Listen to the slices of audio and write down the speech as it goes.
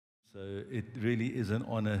So it really is an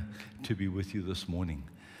honor to be with you this morning.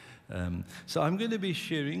 So I'm going to be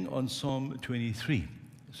sharing on Psalm 23.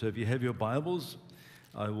 So if you have your Bibles,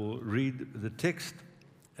 I will read the text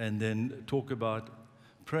and then talk about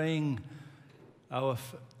praying our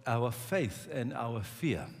faith and our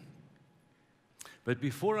fear. But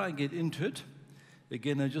before I get into it,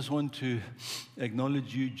 again, I just want to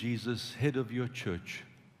acknowledge you, Jesus, head of your church,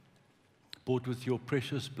 bought with your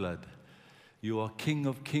precious blood. You are King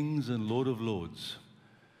of kings and Lord of lords.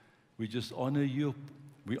 We just honor you.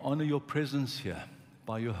 We honor your presence here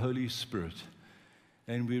by your Holy Spirit.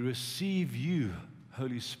 And we receive you,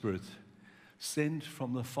 Holy Spirit, sent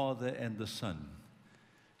from the Father and the Son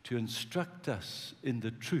to instruct us in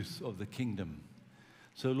the truth of the kingdom.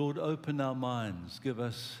 So, Lord, open our minds. Give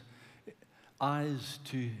us eyes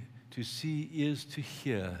to see, ears to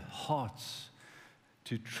hear, hearts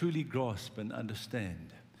to truly grasp and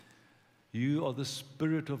understand. You are the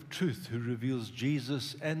Spirit of truth who reveals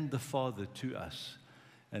Jesus and the Father to us.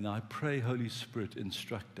 And I pray, Holy Spirit,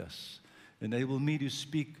 instruct us. Enable me to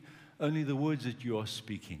speak only the words that you are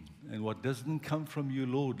speaking. And what doesn't come from you,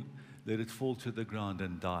 Lord, let it fall to the ground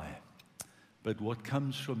and die. But what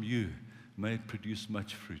comes from you, may it produce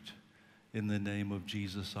much fruit. In the name of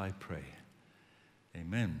Jesus, I pray.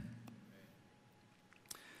 Amen.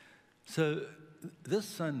 So, this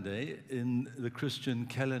Sunday in the Christian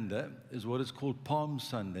calendar is what is called Palm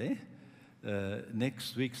Sunday.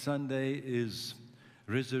 Next week Sunday is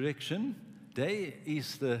Resurrection Day,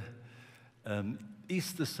 Easter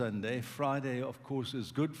Sunday. Friday, of course,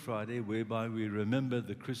 is Good Friday, whereby we remember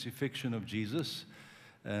the crucifixion of Jesus.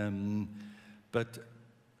 But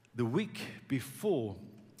the week before,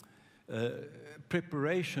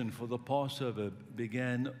 preparation for the Passover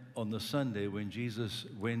began on the Sunday when Jesus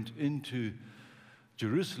went into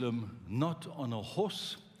Jerusalem, not on a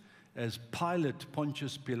horse, as Pilate,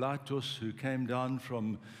 Pontius Pilatus, who came down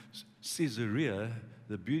from Caesarea,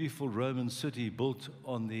 the beautiful Roman city built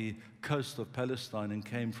on the coast of Palestine, and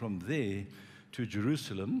came from there to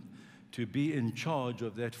Jerusalem to be in charge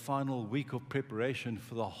of that final week of preparation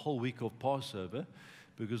for the whole week of Passover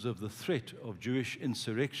because of the threat of Jewish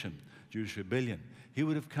insurrection, Jewish rebellion. He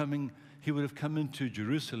would have come into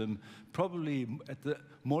Jerusalem probably at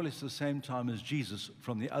more or less the same time as Jesus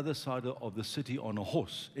from the other side of the city on a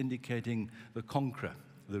horse, indicating the conqueror,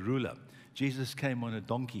 the ruler. Jesus came on a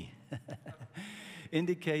donkey,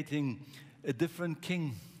 indicating a different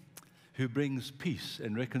king who brings peace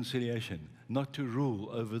and reconciliation, not to rule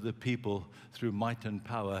over the people through might and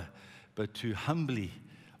power, but to humbly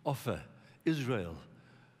offer Israel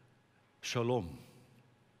shalom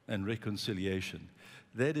and reconciliation.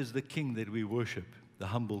 That is the king that we worship, the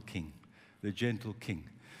humble king, the gentle king.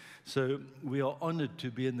 So we are honored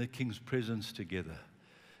to be in the king's presence together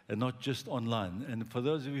and not just online. And for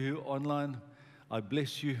those of you who are online, I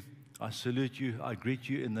bless you, I salute you, I greet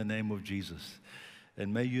you in the name of Jesus.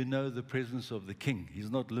 And may you know the presence of the king.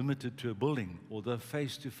 He's not limited to a building, although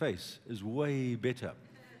face-to-face is way better.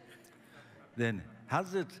 Then,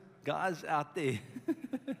 how's it, guys out there?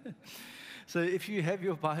 So if you have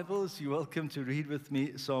your Bibles, you're welcome to read with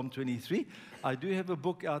me Psalm 23. I do have a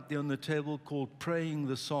book out there on the table called Praying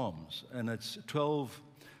the Psalms, and it's 12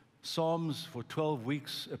 Psalms for 12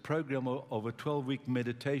 weeks, a program of a 12-week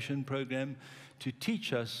meditation program to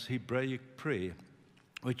teach us Hebraic prayer,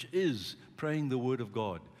 which is praying the Word of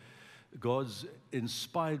God, God's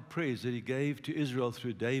inspired prayers that He gave to Israel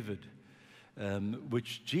through David,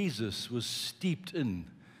 which Jesus was steeped in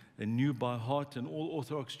and knew by heart, and all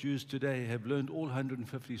Orthodox Jews today have learned all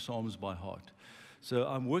 150 Psalms by heart. So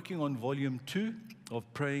I'm working on volume 2 of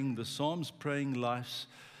Praying the Psalms, Praying Life's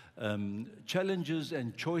Challenges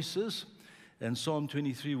and Choices, and Psalm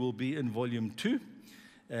 23 will be in volume 2.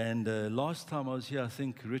 And last time I was here, I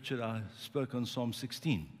think, Richard, I spoke on Psalm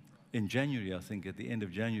 16 in January, I think, at the end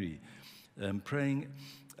of January, praying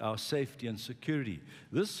our safety and security.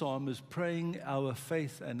 This psalm is praying our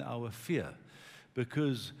faith and our fear,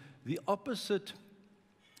 because the opposite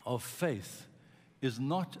of faith is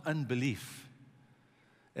not unbelief,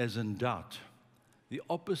 as in doubt. The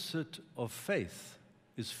opposite of faith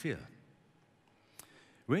is fear.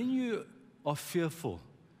 When you are fearful,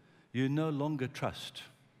 you no longer trust,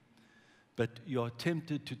 but you are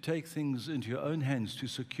tempted to take things into your own hands to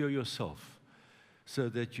secure yourself so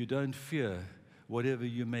that you don't fear whatever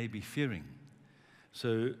you may be fearing.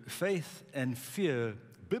 So faith and fear,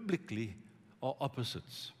 biblically, are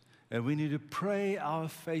opposites. And we need to pray our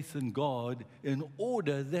faith in God in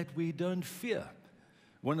order that we don't fear.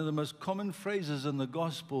 One of the most common phrases in the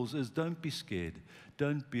Gospels is, don't be scared,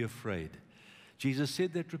 don't be afraid. Jesus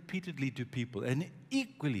said that repeatedly to people. And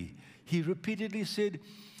equally, He repeatedly said,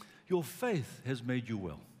 your faith has made you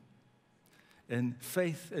well. And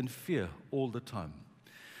faith and fear all the time.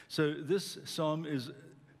 So this psalm is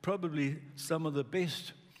probably some of the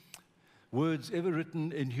best words ever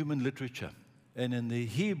written in human literature. And in the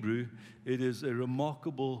Hebrew, it is a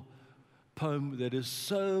remarkable poem that is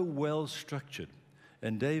so well structured.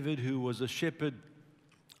 And David, who was a shepherd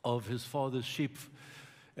of his father's sheep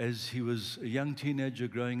as he was a young teenager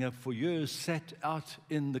growing up for years, sat out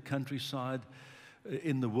in the countryside,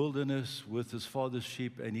 in the wilderness with his father's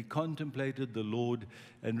sheep, and he contemplated the Lord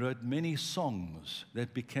and wrote many songs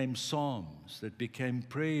that became psalms, that became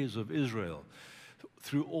prayers of Israel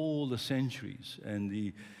through all the centuries. And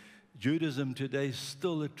the Judaism today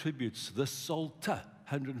still attributes the Psalter,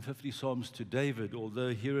 150 psalms, to David, although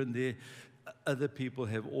here and there other people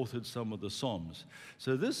have authored some of the psalms.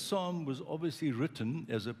 So this psalm was obviously written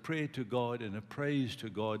as a prayer to God and a praise to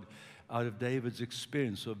God out of David's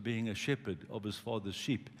experience of being a shepherd of his father's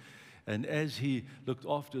sheep. And as he looked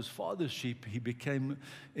after his father's sheep, he became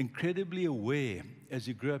incredibly aware as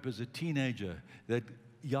he grew up as a teenager that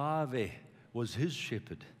Yahweh was his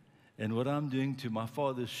shepherd. And what I'm doing to my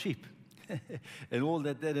father's sheep and all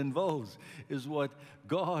that involves is what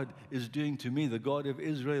God is doing to me, the God of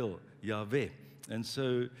Israel, Yahweh. And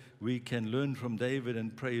so we can learn from David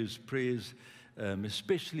and pray his prayers,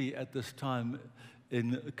 especially at this time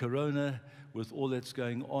in Corona, with all that's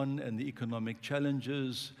going on and the economic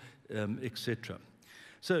challenges, etc.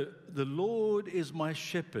 So, the Lord is my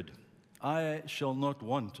shepherd, I shall not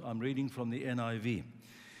want. I'm reading from the NIV.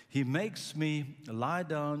 He makes me lie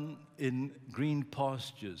down in green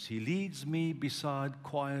pastures. He leads me beside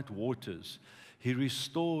quiet waters. He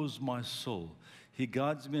restores my soul. He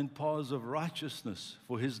guides me in paths of righteousness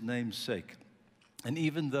for his name's sake. And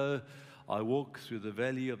even though I walk through the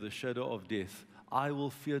valley of the shadow of death, I will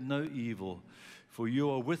fear no evil, for you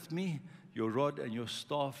are with me, your rod and your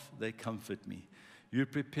staff, they comfort me. You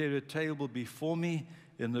prepare a table before me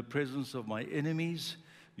in the presence of my enemies.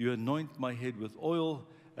 You anoint my head with oil,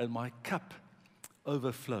 and my cup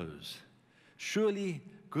overflows. Surely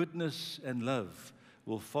goodness and love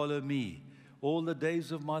will follow me all the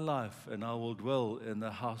days of my life, and I will dwell in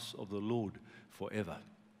the house of the Lord forever.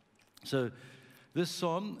 So this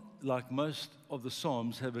psalm, like most of the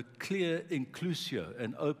psalms, have a clear inclusio,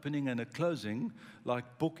 an opening and a closing,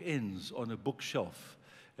 like bookends on a bookshelf.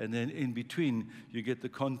 And then in between, you get the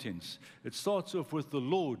contents. It starts off with, the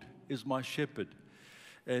Lord is my shepherd.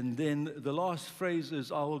 And then the last phrase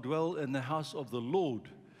is, I will dwell in the house of the Lord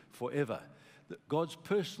forever. God's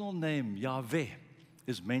personal name, Yahweh,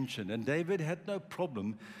 is mentioned. And David had no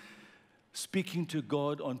problem speaking to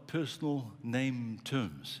God on personal name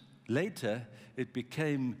terms. Later, it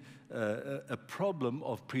became a problem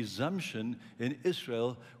of presumption in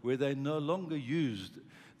Israel, where they no longer used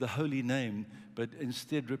the holy name, but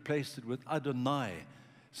instead replaced it with Adonai,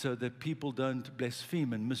 so that people don't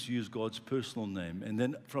blaspheme and misuse God's personal name. And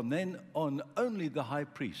then from then on, only the high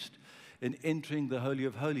priest, in entering the Holy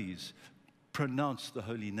of Holies, pronounced the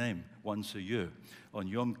holy name once a year on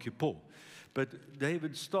Yom Kippur. But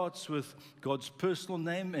David starts with God's personal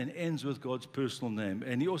name and ends with God's personal name.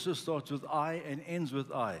 And he also starts with I and ends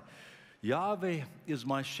with I. Yahweh is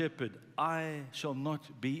my shepherd. I shall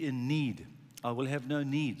not be in need. I will have no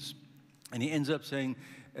needs. And he ends up saying,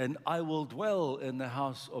 and I will dwell in the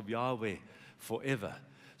house of Yahweh forever.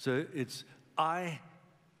 So it's I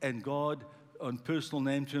and God on personal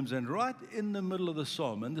name terms, and right in the middle of the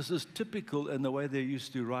psalm, and this is typical in the way they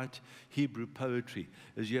used to write Hebrew poetry,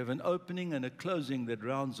 is you have an opening and a closing that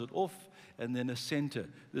rounds it off, and then a center.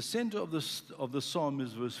 The center of the psalm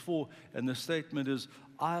is verse 4, and the statement is,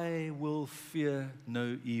 I will fear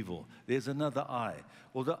no evil. There's another I.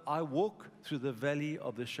 Although I walk through the valley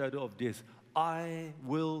of the shadow of death, I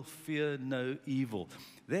will fear no evil.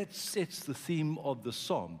 That sets the theme of the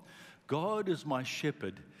psalm. God is my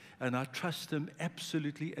shepherd, and I trust him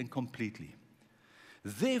absolutely and completely.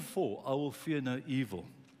 Therefore, I will fear no evil.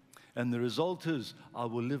 And the result is, I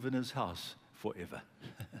will live in his house forever.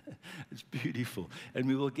 It's beautiful. And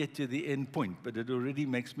we will get to the end point, but it already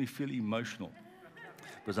makes me feel emotional,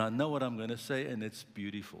 because I know what I'm going to say, and it's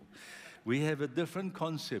beautiful. We have a different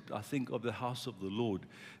concept, I think, of the house of the Lord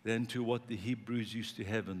than to what the Hebrews used to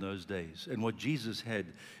have in those days and what Jesus had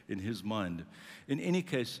in his mind. In any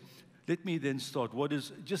case, let me then start. What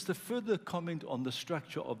is just a further comment on the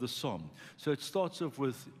structure of the psalm. So it starts off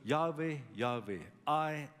with Yahweh, Yahweh,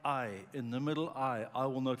 I, in the middle I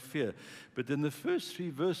will not fear. But then the first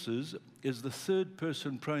three verses is the third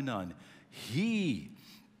person pronoun. He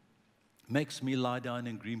makes me lie down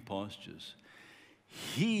in green pastures.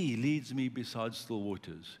 He leads me beside still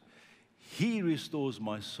waters. He restores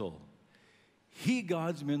my soul. He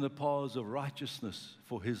guides me in the paths of righteousness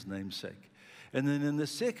for his name's sake. And then in the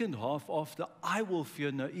second half, after I will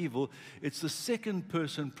fear no evil, it's the second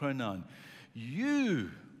person pronoun.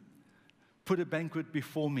 You put a banquet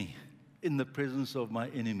before me in the presence of my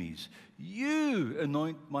enemies. You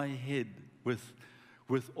anoint my head with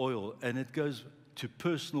oil. And it goes to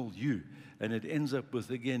personal you. And it ends up with,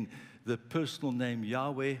 again, the personal name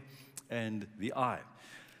Yahweh and the I.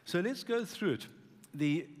 So let's go through it.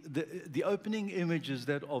 The opening image is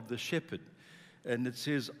that of the shepherd. And it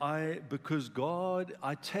says, because God,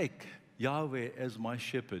 I take Yahweh as my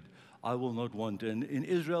shepherd, I will not want. And in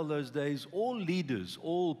Israel those days, all leaders,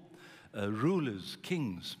 all rulers,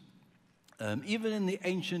 kings, even in the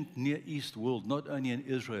ancient Near East world, not only in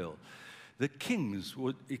Israel, the kings,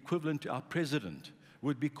 equivalent to our president,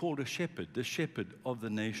 would be called a shepherd, the shepherd of the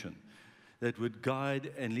nation, that would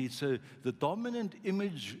guide and lead. So the dominant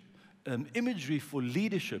imagery for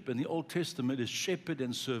leadership in the Old Testament is shepherd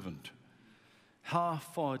and servant. How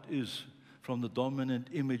far it is from the dominant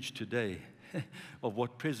image today of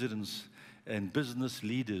what presidents and business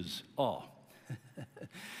leaders are.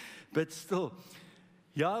 But still,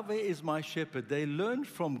 Yahweh is my shepherd. They learned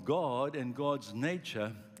from God and God's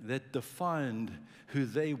nature that defined who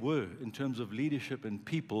they were in terms of leadership and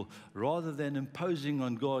people, rather than imposing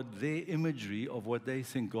on God their imagery of what they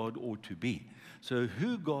think God ought to be. So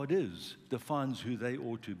who God is defines who they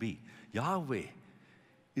ought to be. Yahweh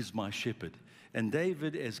is my shepherd. And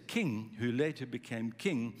David, as king, who later became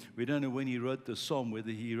king, we don't know when he wrote the psalm,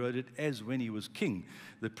 whether he wrote it as when he was king.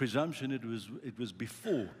 The presumption it was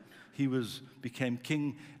before he became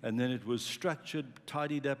king, and then it was structured,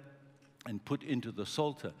 tidied up, and put into the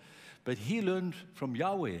Psalter. But he learned from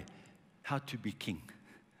Yahweh how to be king,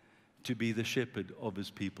 to be the shepherd of his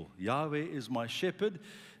people. Yahweh is my shepherd,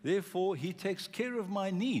 therefore he takes care of my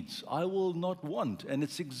needs. I will not want. And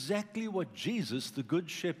it's exactly what Jesus, the good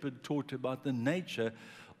shepherd, taught about the nature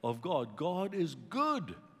of God. God is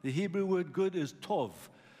good. The Hebrew word good is tov.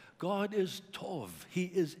 God is tov. He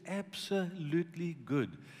is absolutely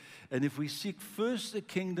good. And if we seek first the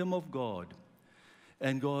kingdom of God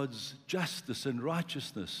and God's justice and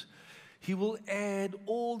righteousness, he will add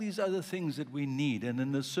all these other things that we need. And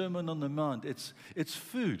in the Sermon on the Mount, it's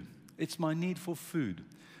food. It's my need for food.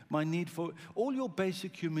 My need for all your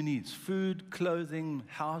basic human needs: food, clothing,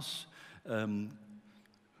 house,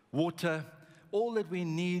 water, all that we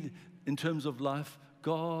need in terms of life.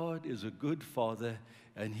 God is a good father,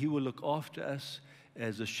 and he will look after us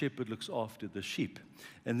as a shepherd looks after the sheep.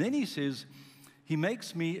 And then he says, he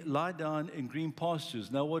makes me lie down in green pastures.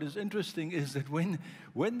 Now, what is interesting is that when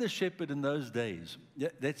the shepherd in those days,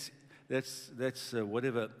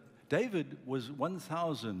 whatever, David was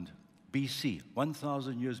 1,000 BC,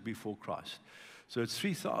 1,000 years before Christ. So it's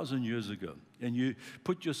 3,000 years ago. And you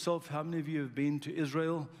put yourself, how many of you have been to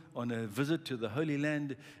Israel on a visit to the Holy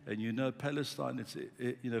Land? And you know Palestine, it's,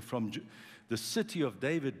 from the city of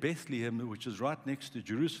David, Bethlehem, which is right next to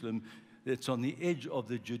Jerusalem. It's on the edge of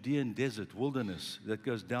the Judean desert wilderness that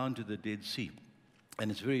goes down to the Dead Sea.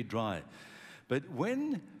 And it's very dry. But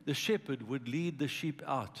when the shepherd would lead the sheep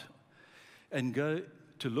out and go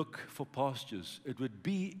to look for pastures, it would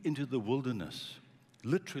be into the wilderness,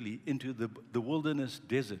 literally into the wilderness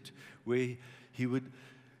desert, where he would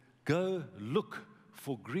go look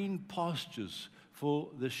for green pastures for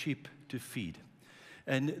the sheep to feed.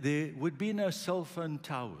 And there would be no cell phone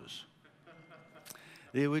towers.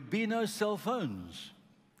 There would be no cell phones.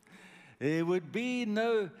 There would be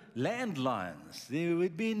no landlines. There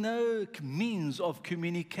would be no means of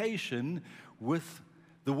communication with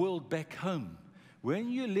the world back home. When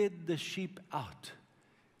you led the sheep out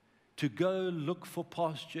to go look for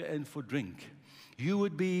pasture and for drink, you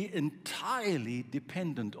would be entirely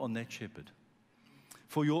dependent on that shepherd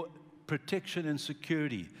for your protection and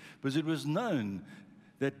security. Because it was known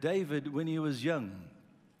that David, when he was young,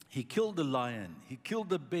 he killed the lion, he killed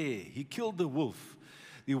the bear, he killed the wolf,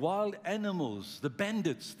 the wild animals, the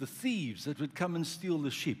bandits, the thieves that would come and steal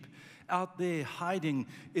the sheep, out there hiding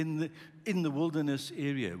in the wilderness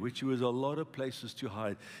area, which was a lot of places to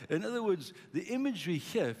hide. In other words, the imagery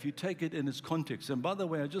here, if you take it in its context, and by the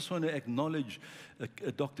way, I just want to acknowledge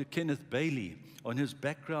Dr. Kenneth Bailey on his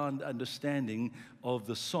background understanding of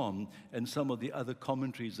the Psalm and some of the other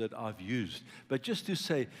commentaries that I've used. But just to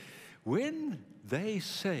say, when they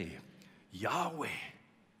say, Yahweh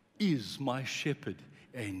is my shepherd,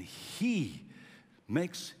 and he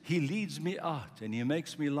leads me out, and he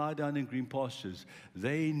makes me lie down in green pastures,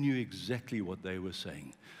 they knew exactly what they were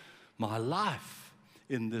saying. My life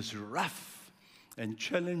in this rough and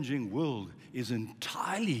challenging world is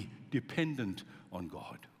entirely dependent on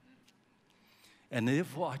God. And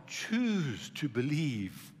therefore, I choose to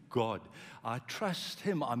believe God. I trust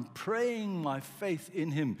Him. I'm praying my faith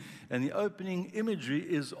in Him. And the opening imagery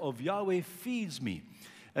is of Yahweh feeds me.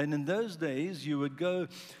 And in those days, you would go,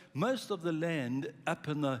 most of the land up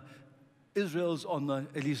in the Israel's on the,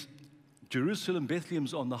 at least Jerusalem,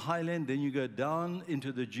 Bethlehem's on the highland. Then you go down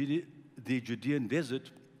into the Judean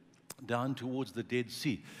desert, down towards the Dead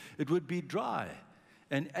Sea. It would be dry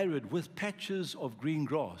and arid with patches of green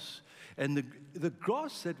grass. And the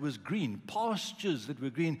grass that was green, pastures that were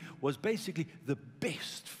green, was basically the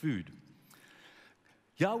best food.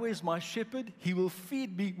 Yahweh is my shepherd. He will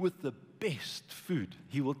feed me with the best food.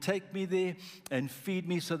 He will take me there and feed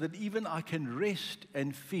me so that even I can rest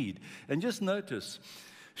and feed. And just notice,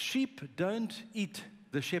 sheep don't eat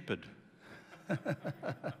the shepherd.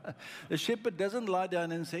 The shepherd doesn't lie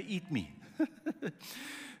down and say, eat me.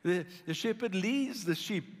 The shepherd leads the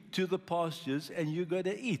sheep to the pastures, and you go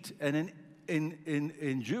to eat. And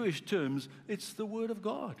in Jewish terms, it's the Word of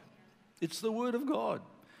God. It's the Word of God.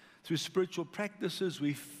 Through spiritual practices,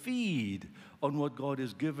 we feed on what God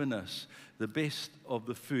has given us, the best of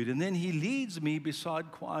the food. And then He leads me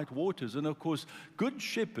beside quiet waters. And of course, good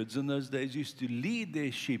shepherds in those days used to lead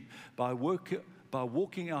their sheep by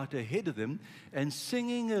walking out ahead of them and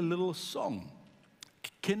singing a little song.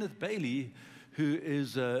 Kenneth Bailey, who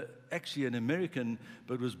is actually an American,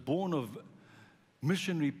 but was born of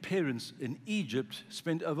missionary parents in Egypt,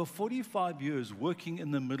 spent over 45 years working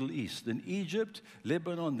in the Middle East, in Egypt,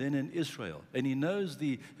 Lebanon, then in Israel. And he knows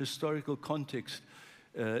the historical context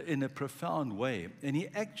in a profound way. And he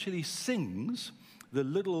actually sings the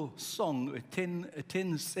little song, a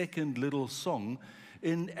 10-second little song,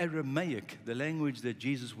 in Aramaic, the language that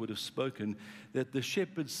Jesus would have spoken, that the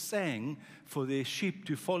shepherds sang for their sheep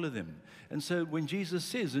to follow them. And so when Jesus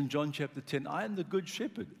says in John chapter 10, I am the good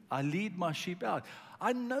shepherd, I lead my sheep out.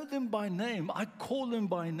 I know them by name, I call them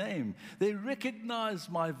by name. They recognize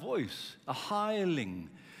my voice, a hireling,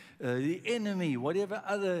 the enemy, whatever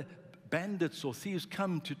other bandits or thieves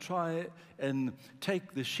come to try and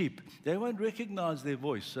take the sheep. They won't recognize their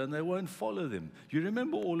voice and they won't follow them. You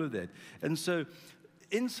remember all of that. And so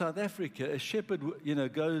in South Africa, a shepherd,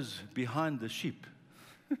 goes behind the sheep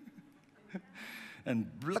and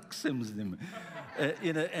bliksems them,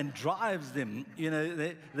 and drives them.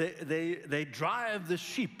 They drive the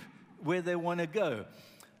sheep where they want to go.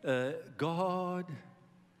 God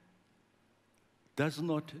does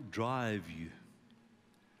not drive you.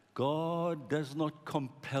 God does not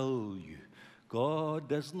compel you. God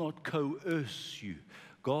does not coerce you.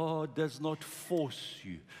 God does not force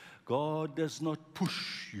you. God does not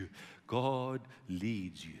push you. God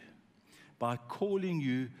leads you by calling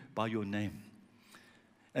you by your name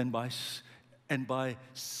and by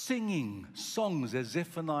singing songs, as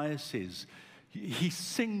Zephaniah says. He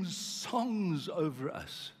sings songs over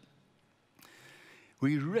us.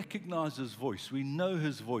 We recognize His voice. We know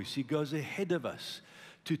His voice. He goes ahead of us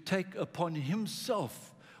to take upon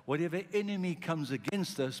Himself whatever enemy comes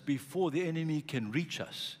against us before the enemy can reach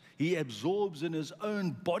us. He absorbs in His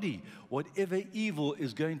own body whatever evil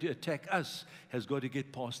is going to attack us has got to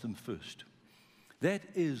get past Him first. That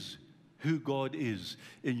is who God is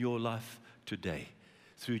in your life today,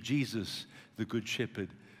 through Jesus, the Good Shepherd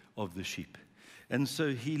of the sheep. And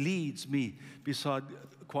so He leads me beside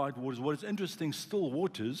quiet waters. What is interesting, still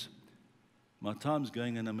waters, my time's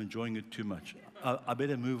going and I'm enjoying it too much. I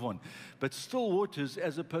better move on. But still waters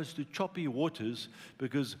as opposed to choppy waters,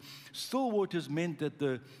 because still waters meant that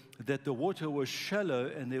the water was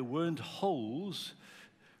shallow and there weren't holes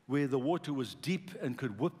where the water was deep and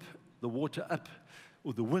could whip the water up,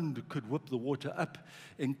 or the wind could whip the water up,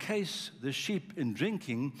 in case the sheep in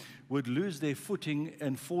drinking would lose their footing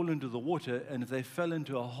and fall into the water, and if they fell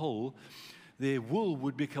into a hole, their wool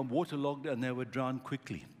would become waterlogged and they would drown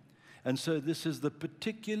quickly. And so this is the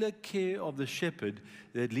particular care of the shepherd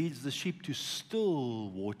that leads the sheep to still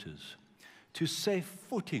waters, to safe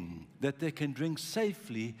footing, that they can drink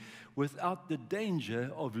safely without the danger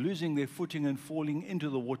of losing their footing and falling into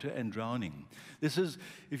the water and drowning. This is,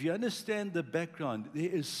 if you understand the background, there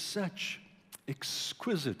is such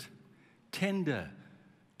exquisite, tender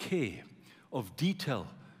care of detail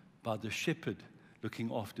by the shepherd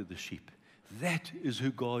looking after the sheep. That is who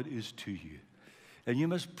God is to you. And you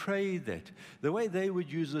must pray that. The way they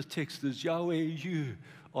would use this text is, Yahweh, you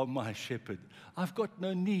are my shepherd. I've got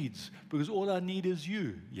no needs because all I need is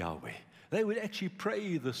you, Yahweh. They would actually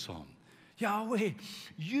pray the song. Yahweh,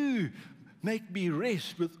 you make me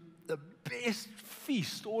rest with the best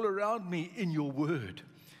feast all around me in your word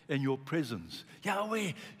and your presence.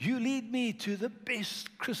 Yahweh, you lead me to the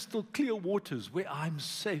best crystal clear waters where I'm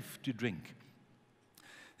safe to drink.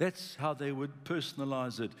 That's how they would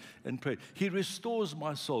personalize it and pray. He restores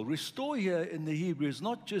my soul. Restore here in the Hebrew is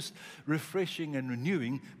not just refreshing and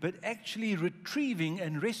renewing, but actually retrieving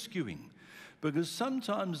and rescuing. Because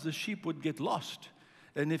sometimes the sheep would get lost.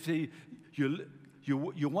 And if you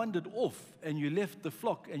wandered off and you left the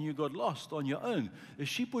flock and you got lost on your own, the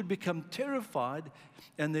sheep would become terrified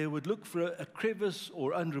and they would look for a crevice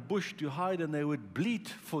or under a bush to hide, and they would bleat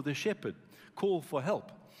for the shepherd, call for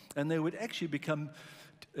help. And they would actually become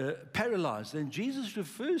paralyzed. And Jesus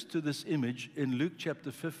refers to this image in Luke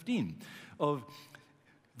chapter 15 of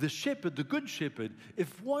the shepherd, the good shepherd.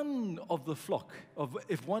 If one of the flock,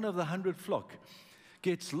 if one of the 100 flock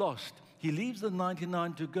gets lost, he leaves the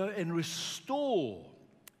 99 to go and restore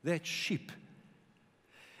that sheep.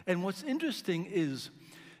 And what's interesting is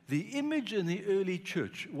the image in the early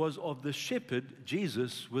church was of the shepherd,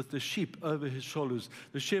 Jesus, with the sheep over his shoulders.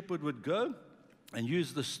 The shepherd would go and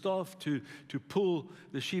use the staff to pull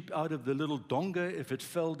the sheep out of the little donga if it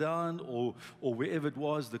fell down or wherever it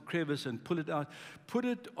was, the crevice, and pull it out, put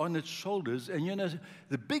it on its shoulders. And you know,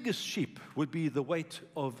 the biggest sheep would be the weight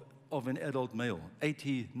of an adult male,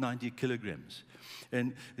 80, 90 kilograms.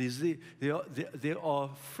 And there are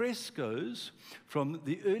frescoes from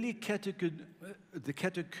the early catacombs.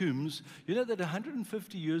 You know that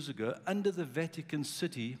 150 years ago, under the Vatican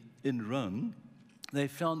City in Rome, they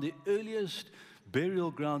found the earliest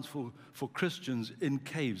burial grounds for Christians in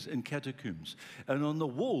caves, in catacombs. And on the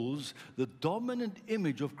walls, the dominant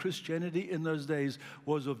image of Christianity in those days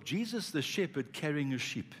was of Jesus the shepherd carrying a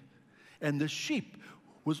sheep. And the sheep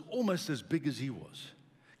was almost as big as he was,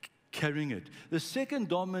 carrying it. The second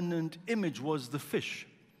dominant image was the fish.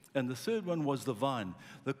 And the third one was the vine.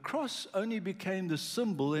 The cross only became the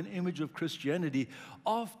symbol and image of Christianity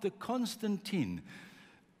after Constantine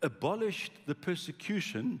abolished the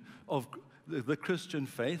persecution of the Christian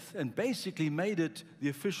faith and basically made it the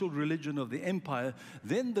official religion of the empire.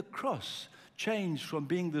 Then the cross changed from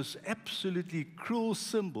being this absolutely cruel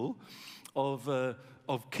symbol of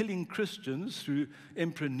killing Christians through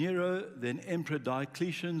Emperor Nero, then Emperor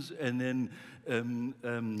Diocletian, and then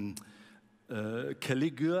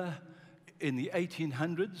Caligula in the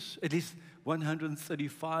 1800s, at least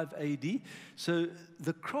 135 AD. So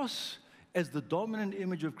the cross as the dominant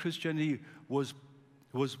image of Christianity was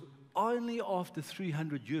only after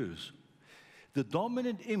 300 years. The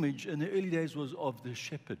dominant image in the early days was of the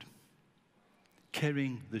shepherd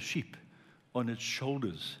carrying the sheep on its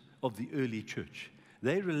shoulders of the early church.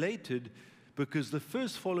 They related because the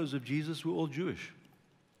first followers of Jesus were all Jewish.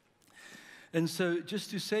 And so just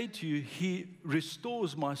to say to you, he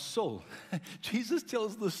restores my soul. Jesus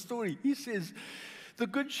tells the story. He says, the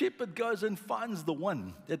good shepherd goes and finds the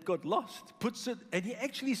one that got lost, puts it, and he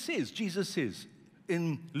actually says, Jesus says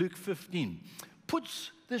in Luke 15,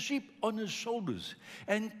 puts the sheep on his shoulders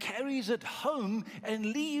and carries it home and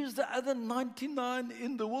leaves the other 99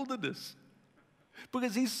 in the wilderness.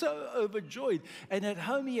 Because he's so overjoyed. And at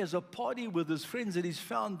home he has a party with his friends that he's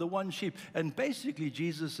found the one sheep. And basically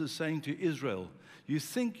Jesus is saying to Israel, you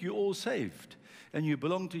think you're all saved and you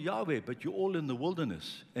belong to Yahweh, but you're all in the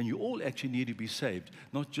wilderness. And you all actually need to be saved,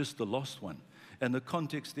 not just the lost one. And the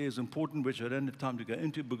context there is important, which I don't have time to go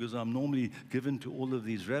into because I'm normally given to all of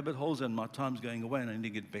these rabbit holes and my time's going away and I need to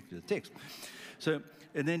get back to the text. So,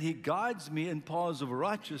 and then he guides me in paths of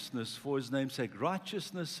righteousness for his name's sake.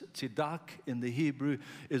 Righteousness, tzedak in the Hebrew,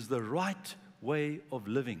 is the right way of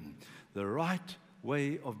living, the right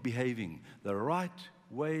way of behaving, the right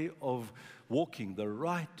way of walking, the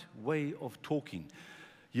right way of talking.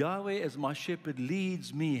 Yahweh, as my shepherd,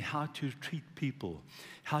 leads me how to treat people,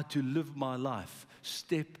 how to live my life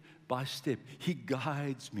step by step. He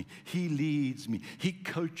guides me. He leads me. He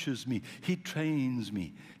coaches me. He trains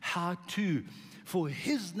me how to, for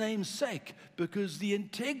his name's sake, because the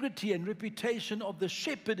integrity and reputation of the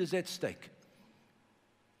shepherd is at stake.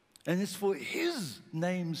 And it's for his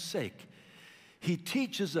name's sake. He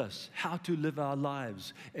teaches us how to live our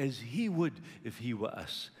lives as he would if he were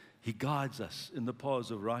us. He guides us in the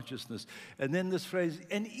paths of righteousness. And then this phrase,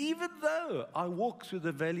 and even though I walk through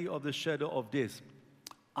the valley of the shadow of death,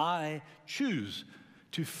 I choose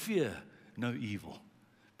to fear no evil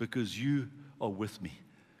because you are with me.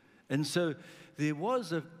 And so there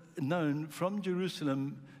was known from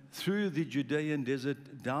Jerusalem through the Judean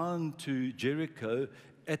desert down to Jericho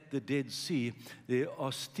at the Dead Sea, there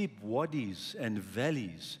are steep wadis and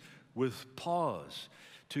valleys with paths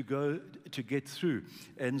to get through.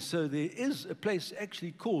 And so there is a place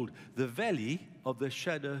actually called the Valley of the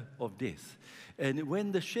Shadow of Death. And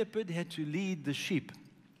when the shepherd had to lead the sheep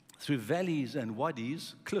through valleys and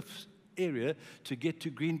wadis, cliffs area, to get to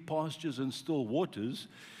green pastures and still waters,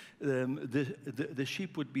 the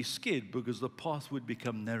sheep would be scared because the path would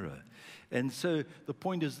become narrow. And so the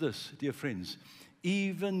point is this, dear friends,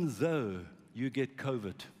 even though you get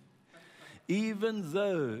COVID, even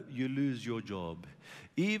though you lose your job,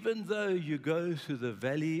 even though you go through the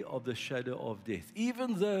valley of the shadow of death,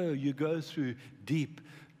 even though you go through deep,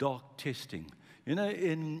 dark testing. You know,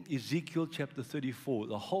 in Ezekiel chapter 34,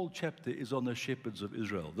 the whole chapter is on the shepherds of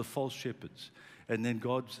Israel, the false shepherds. And then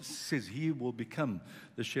God says he will become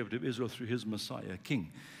the shepherd of Israel through his Messiah,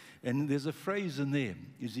 king. And there's a phrase in there,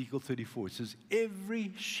 Ezekiel 34, it says,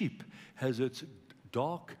 every sheep has its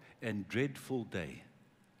dark and dreadful day.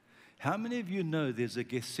 How many of you know there's a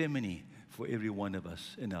Gethsemane for every one of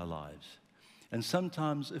us in our lives? And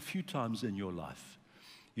sometimes, a few times in your life,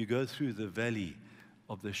 you go through the valley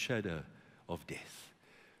of the shadow of death.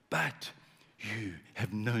 But you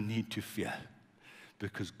have no need to fear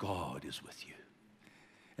because God is with you.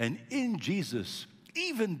 And in Jesus,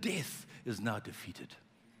 even death is now defeated.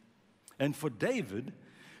 And for David,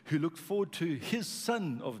 who looked forward to his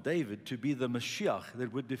son of David to be the Mashiach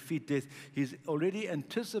that would defeat death, he's already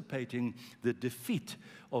anticipating the defeat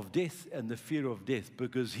of death and the fear of death,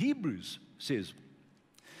 because Hebrews says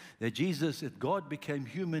that Jesus, that God became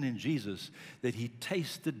human in Jesus, that he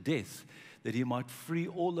tasted death, that he might free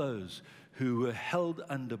all those who were held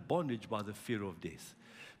under bondage by the fear of death.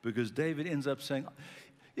 Because David ends up saying,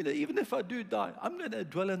 you know, even if I do die, I'm going to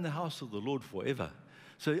dwell in the house of the Lord forever.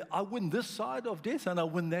 So I win this side of death and I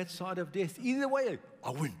win that side of death. Either way,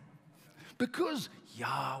 I win. Because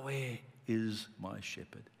Yahweh is my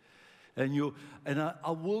shepherd. And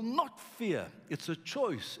I will not fear. It's a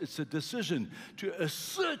choice. It's a decision to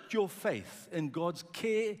assert your faith in God's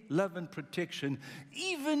care, love, and protection,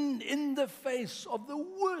 even in the face of the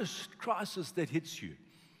worst crisis that hits you.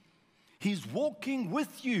 He's walking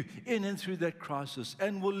with you in and through that crisis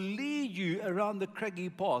and will lead you around the craggy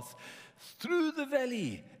path, through the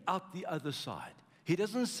valley, out the other side. He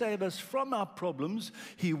doesn't save us from our problems.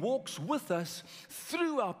 He walks with us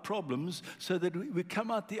through our problems so that we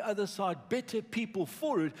come out the other side better people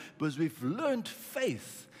for it, because we've learned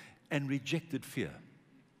faith and rejected fear.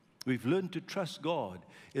 We've learned to trust God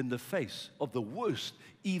in the face of the worst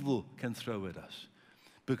evil can throw at us,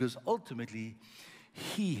 because ultimately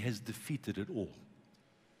he has defeated it all.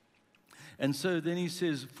 And so then he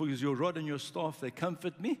says, for your rod and your staff, they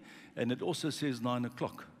comfort me. And it also says 9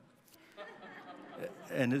 o'clock.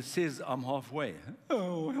 And it says, I'm halfway.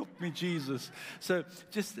 Oh, help me, Jesus. So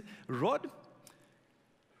just rod,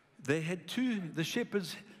 they had the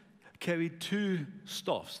shepherds carried two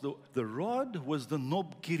staffs. The rod was the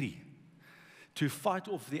knobkiri, to fight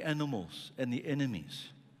off the animals and the enemies.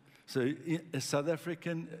 So a South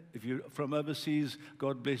African, if you're from overseas,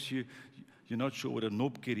 God bless you, you're not sure what a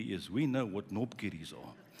knobkiri is. We know what knobkiris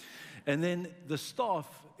are. And then the staff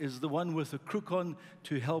is the one with a crook on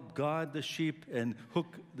to help guide the sheep and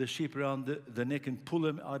hook the sheep around the neck and pull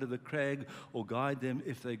them out of the crag, or guide them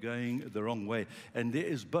if they're going the wrong way. And there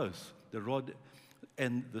is both, the rod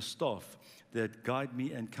and the staff, that guide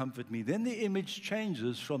me and comfort me. Then the image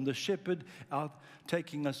changes from the shepherd out,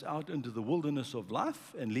 taking us out into the wilderness of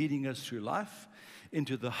life and leading us through life,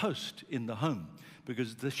 into the host in the home.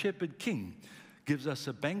 Because the shepherd king gives us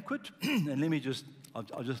a banquet. And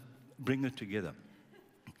I'll just bring it together.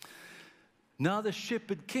 Now the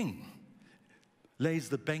shepherd king lays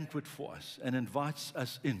the banquet for us and invites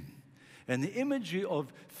us in. And the imagery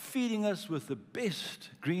of feeding us with the best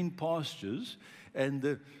green pastures and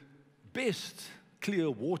the best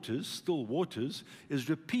clear waters, still waters, is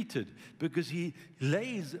repeated, because he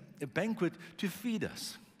lays a banquet to feed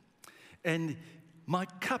us. And my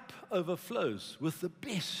cup overflows with the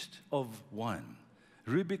best of wine.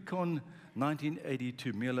 Rubicon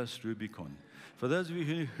 1982, Mielas Rubicon. For those of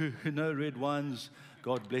you who know red wines,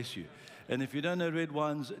 God bless you. And if you don't know red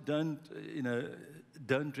wines, don't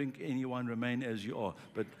drink any wine, remain as you are.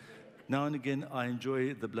 But now and again, I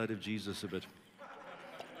enjoy the blood of Jesus a bit.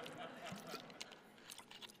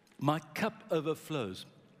 My cup overflows.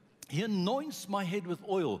 He anoints my head with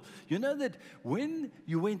oil. You know that when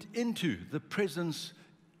you went into the presence,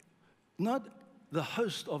 not the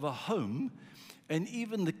host of a home, and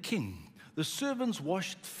even the king, the servants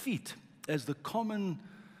washed feet as the common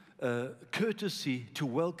courtesy to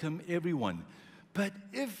welcome everyone. But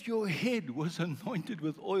if your head was anointed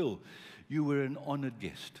with oil, you were an honored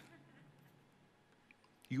guest.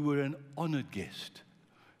 You were an honored guest.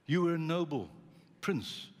 You were a noble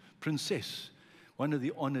prince, princess, one of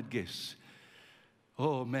the honored guests.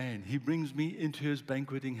 Oh man, he brings me into his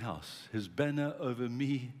banqueting house. His banner over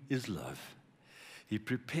me is love. He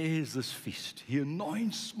prepares this feast. He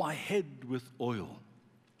anoints my head with oil.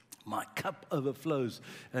 My cup overflows,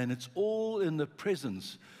 and it's all in the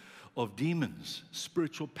presence of demons,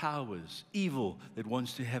 spiritual powers, evil that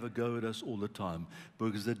wants to have a go at us all the time,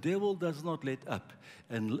 because the devil does not let up,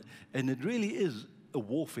 and it really is a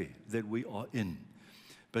warfare that we are in.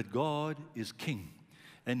 But God is king,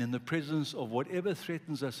 and in the presence of whatever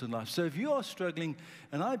threatens us in life. So if you are struggling,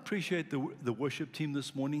 and I appreciate the worship team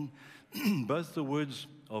this morning, both the words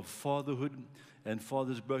of fatherhood and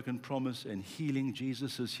Father's broken promise and healing.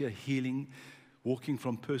 Jesus is here healing, walking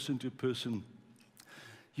from person to person.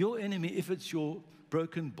 Your enemy, if it's your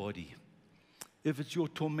broken body, if it's your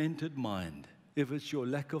tormented mind, if it's your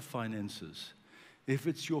lack of finances, if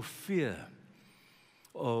it's your fear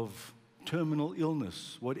of terminal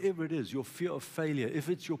illness, whatever it is, your fear of failure, if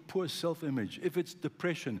it's your poor self-image, if it's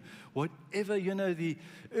depression, whatever, the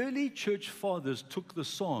early church fathers took the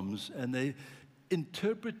Psalms and they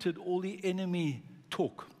interpreted all the enemy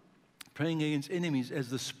talk, praying against enemies, as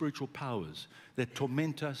the spiritual powers that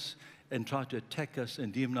torment us and try to attack us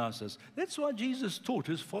and demonize us. That's why Jesus taught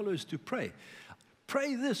his followers to pray.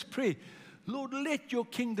 Pray this, pray, Lord, let your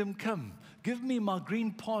kingdom come. Give me my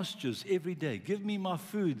green pastures every day. Give me my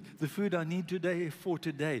food, the food I need today for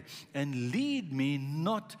today. And lead me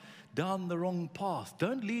not down the wrong path.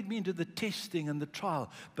 Don't lead me into the testing and the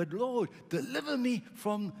trial. But Lord, deliver me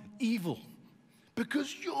from evil.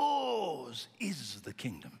 Because yours is the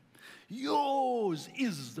kingdom. Yours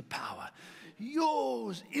is the power.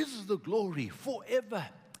 Yours is the glory forever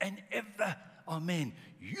and ever. Amen.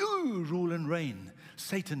 You rule and reign.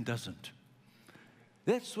 Satan doesn't.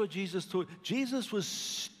 That's what Jesus taught. Jesus was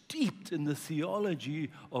steeped in the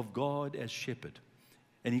theology of God as shepherd.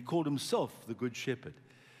 And he called himself the good shepherd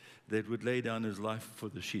that would lay down his life for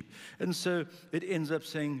the sheep. And so it ends up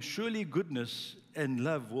saying, surely goodness and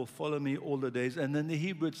love will follow me all the days. And then the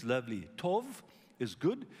Hebrew, it's lovely. Tov is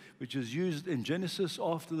good, which is used in Genesis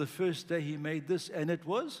after the first day he made this, and it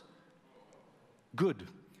was good.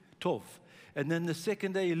 Tov. And then the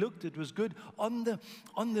second day he looked, it was good. On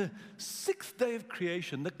the sixth day of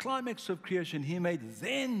creation, the climax of creation, he made,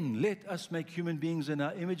 then let us make human beings in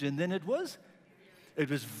our image. And then it was oy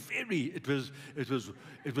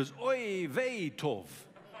vey tov.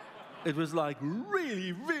 It was like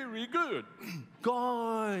really, very good.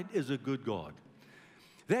 God is a good God.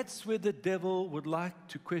 That's where the devil would like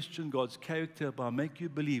to question God's character by making you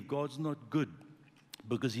believe God's not good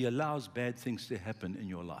because he allows bad things to happen in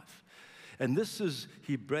your life. And this is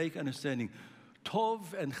Hebraic understanding.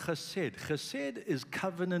 Tov and chesed. Chesed is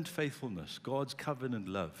covenant faithfulness, God's covenant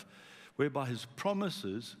love, whereby his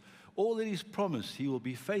promises, all that he's promised, he will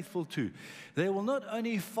be faithful to. They will not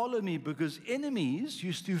only follow me, because enemies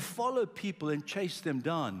used to follow people and chase them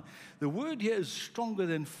down. The word here is stronger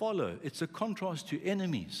than follow. It's a contrast to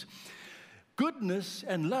enemies. Goodness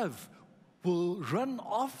and love will run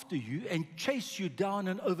after you and chase you down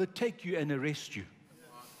and overtake you and arrest you.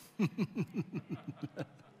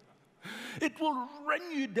 It will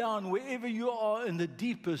run you down wherever you are in the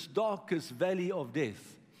deepest, darkest valley of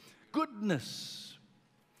death. Goodness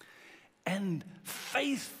and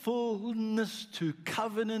faithfulness to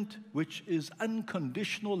covenant, which is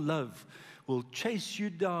unconditional love, will chase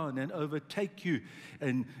you down and overtake you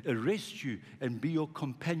and arrest you and be your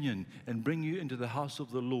companion and bring you into the house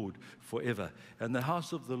of the Lord forever. And the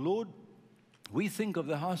house of the Lord, we think of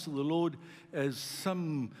the house of the Lord as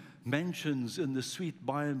some mansions in the sweet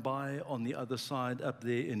by and by on the other side up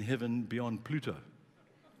there in heaven beyond Pluto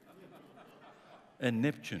and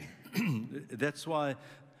Neptune. That's why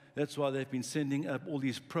they've been sending up all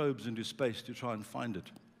these probes into space to try and find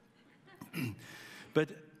it. But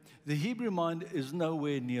the Hebrew mind is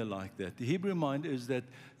nowhere near like that. The Hebrew mind is that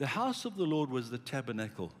the house of the Lord was the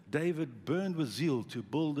tabernacle. David burned with zeal to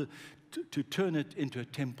build it, to turn it into a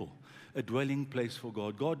temple, a dwelling place for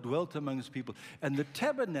God. God dwelt among his people. And the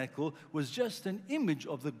tabernacle was just an image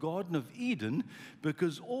of the Garden of Eden,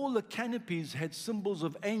 because all the canopies had symbols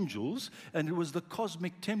of angels, and it was the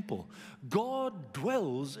cosmic temple. God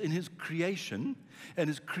dwells in his creation, and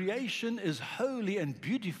his creation is holy and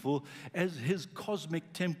beautiful as his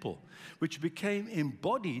cosmic temple, which became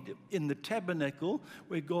embodied in the tabernacle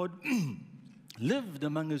where God lived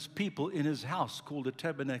among his people in his house called the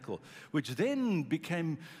tabernacle, which then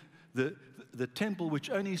became the temple which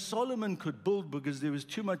only Solomon could build because there was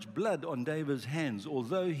too much blood on David's hands,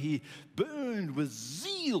 although he burned with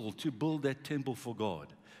zeal to build that temple for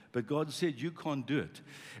God. But God said, you can't do it.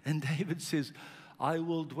 And David says, I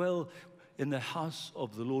will dwell in the house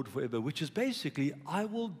of the Lord forever, which is basically, I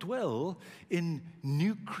will dwell in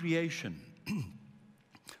new creation.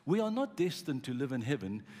 We are not destined to live in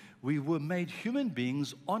heaven. We were made human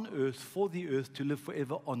beings on earth for the earth to live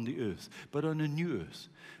forever on the earth, but on a new earth,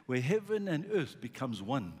 where heaven and earth becomes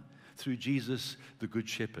one through Jesus, the Good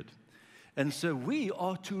Shepherd. And so we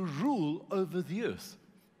are to rule over the earth.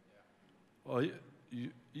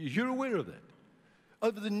 You're aware of that?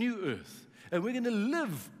 Over the new earth. And we're going to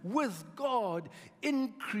live with God in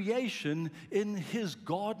creation in His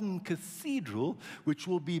garden cathedral, which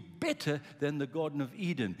will be better than the Garden of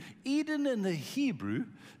Eden. Eden in the Hebrew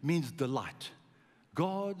means delight.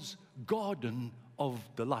 God's garden of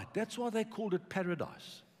delight. That's why they called it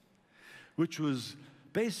paradise, which was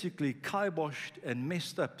basically kiboshed and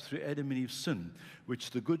messed up through Adam and Eve's sin,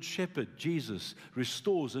 which the Good Shepherd, Jesus,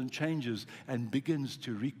 restores and changes and begins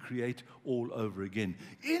to recreate all over again,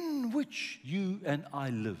 in which you and I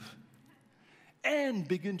live, and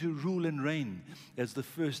begin to rule and reign as the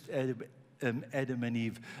first Adam and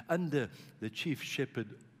Eve under the chief shepherd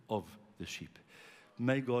of the sheep.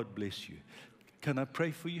 May God bless you. Can I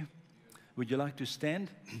pray for you? Would you like to stand?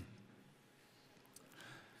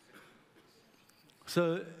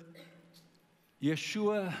 So,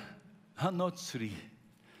 Yeshua HaNotzri,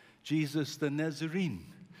 Jesus the Nazarene,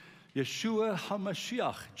 Yeshua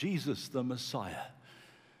HaMashiach, Jesus the Messiah,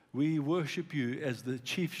 we worship you as the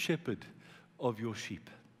chief shepherd of your sheep.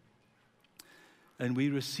 And we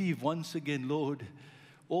receive once again, Lord,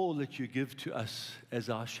 all that you give to us as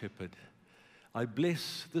our shepherd. I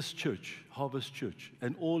bless this church, Harvest Church,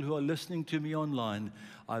 and all who are listening to me online.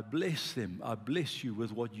 I bless them. I bless you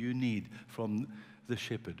with what you need from the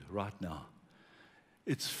shepherd right now.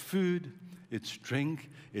 It's food, it's drink,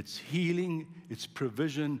 it's healing, it's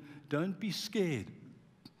provision. Don't be scared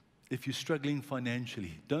if you're struggling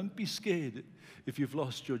financially. Don't be scared if you've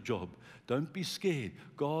lost your job. Don't be scared.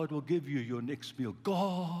 God will give you your next meal.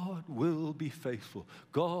 God will be faithful.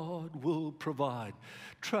 God will provide.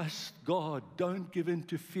 Trust God. Don't give in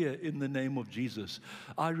to fear in the name of Jesus.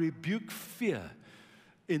 I rebuke fear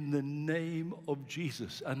in the name of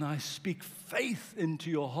Jesus. And I speak faith into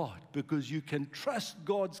your heart because you can trust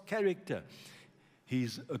God's character.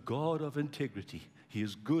 He's a God of integrity. He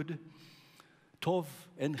is good, tov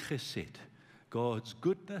and chesed. God's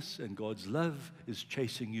goodness and God's love is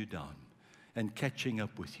chasing you down and catching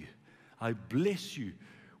up with you. I bless you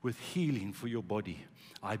with healing for your body.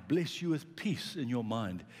 I bless you with peace in your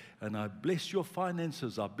mind. And I bless your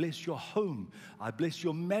finances. I bless your home. I bless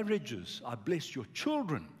your marriages. I bless your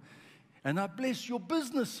children. And I bless your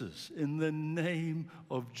businesses in the name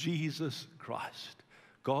of Jesus Christ.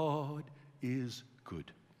 God is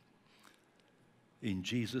good. In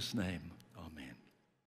Jesus' name.